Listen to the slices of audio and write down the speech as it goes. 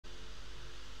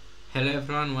Hello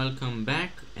everyone, welcome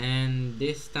back, and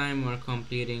this time we're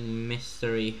completing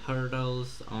mystery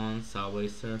hurdles on Subway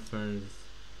Surfers.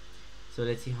 So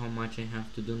let's see how much I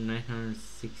have to do.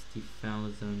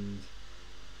 960,000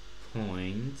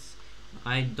 points.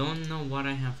 I don't know what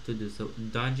I have to do, so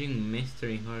dodging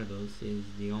mystery hurdles is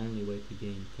the only way to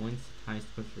gain points. High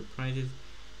scores for prizes.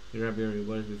 Grab your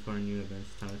rewards before a new event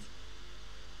starts.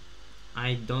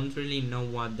 I don't really know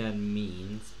what that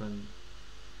means, but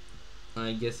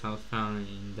I guess I'll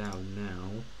find out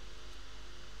now.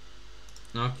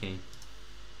 Okay,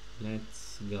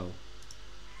 let's go.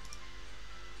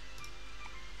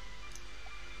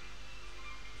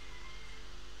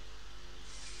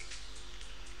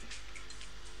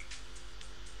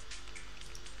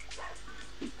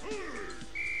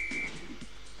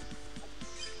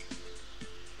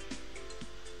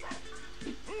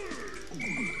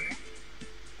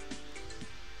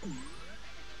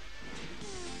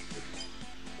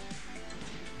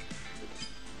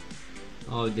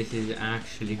 Oh, this is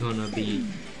actually gonna be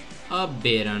a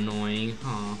bit annoying,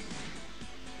 huh?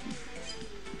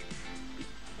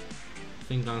 I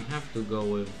think I'll have to go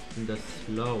with the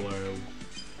slower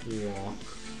walk.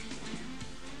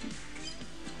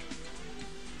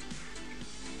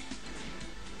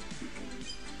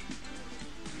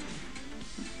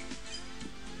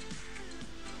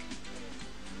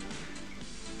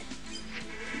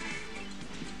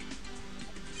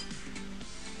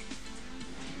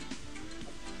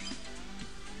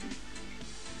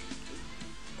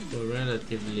 So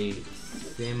relatively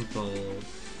simple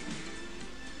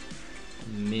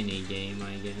mini game,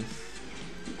 I guess,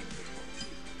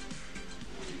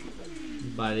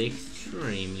 but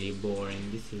extremely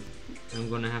boring. I'm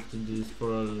gonna have to do this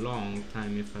for a long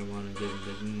time if I want to get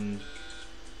the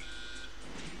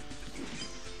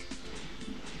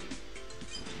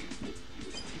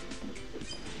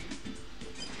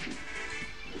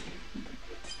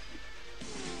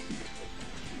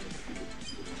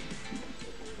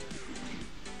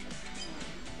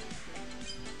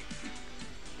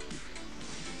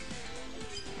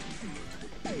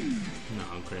No,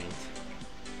 great.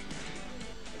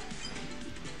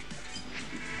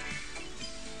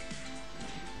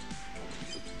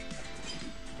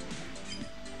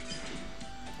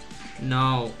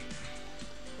 No.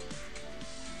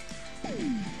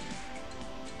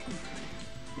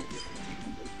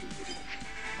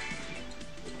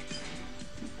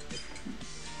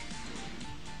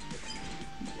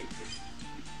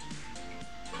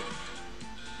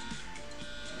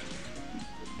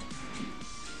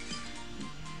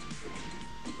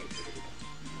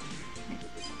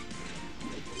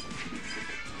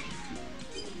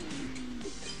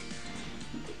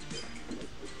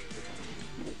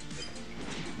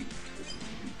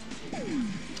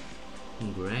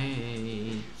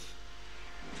 Great.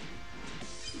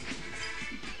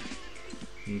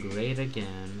 Great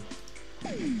again.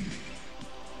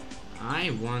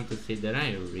 I want to say that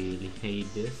I really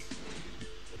hate this.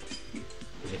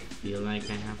 I feel like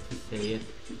I have to say it,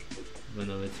 even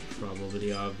though it's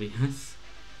probably obvious.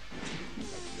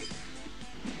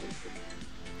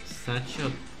 Such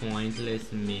a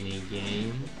pointless mini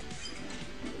game.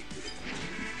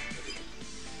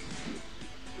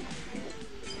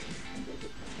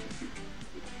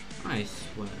 I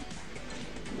swear.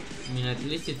 I mean, at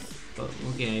least it's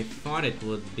okay. I thought it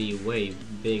would be way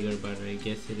bigger, but I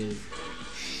guess it is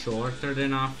shorter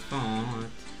than I thought.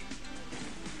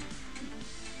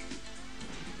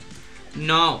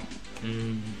 No.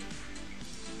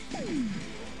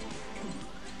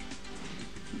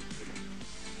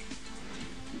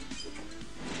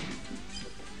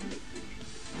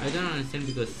 I don't understand,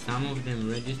 because some of them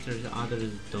register,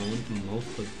 others don't.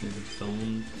 Most of them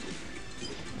don't.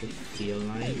 I feel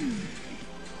like.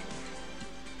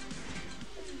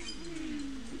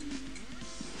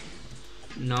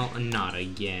 No, not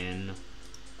again.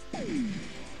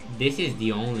 This is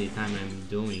the only time I'm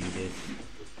doing this.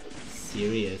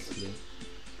 Seriously.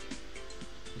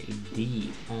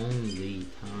 The only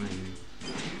time.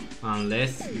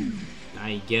 Unless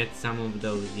I get some of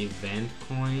those event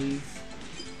coins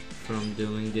from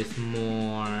doing this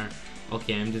more.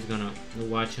 Okay, I'm just gonna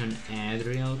watch an ad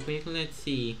real quick. Let's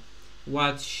see.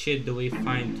 What shit do we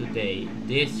find today?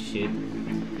 This shit.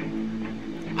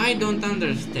 I don't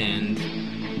understand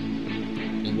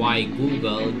why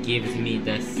Google gives me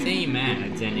the same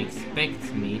ads and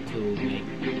expects me to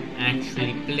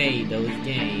actually play those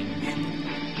games.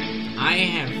 I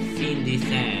have seen this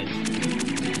ad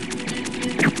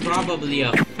probably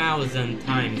 1,000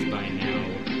 times by now.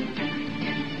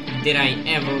 Did I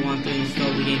ever want to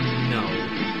install the game? No.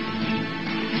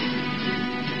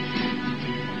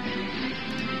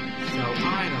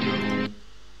 I don't know.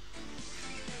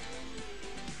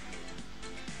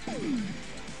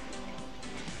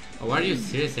 Oh, are you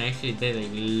serious? I actually did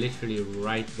like literally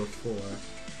right before.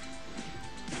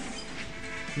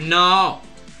 No!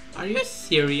 Are you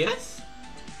serious?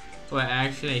 Well,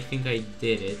 actually, I think I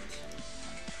did it.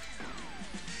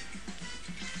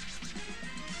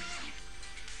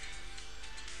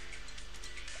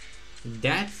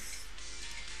 That's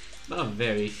a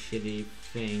very shitty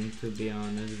thing, to be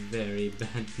honest. Very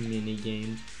bad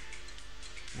minigame.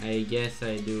 I guess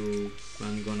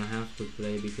I'm gonna have to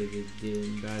play because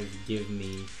it does give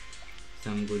me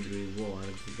some good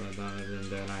rewards, but other than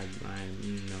that,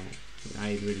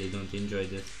 I really don't enjoy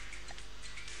this.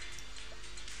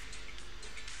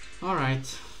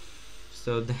 Alright,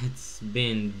 so that's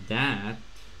been that.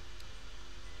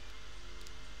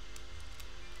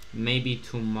 Maybe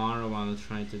tomorrow I'll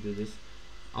try to do this.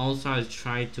 Also, I'll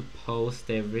try to post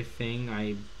everything.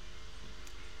 I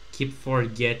keep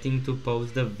forgetting to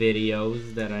post the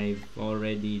videos that I've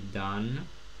already done,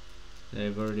 that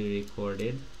I've already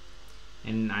recorded.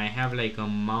 And I have like a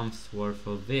month's worth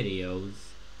of videos,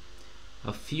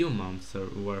 a few months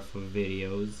worth of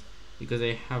videos, because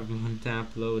I haven't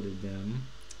uploaded them.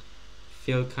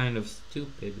 Feel kind of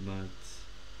stupid, but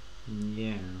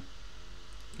yeah.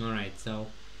 Alright, so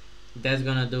that's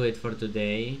gonna do it for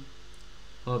today.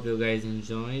 Hope you guys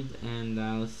enjoyed, and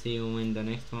I'll see you in the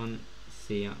next one.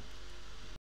 See ya.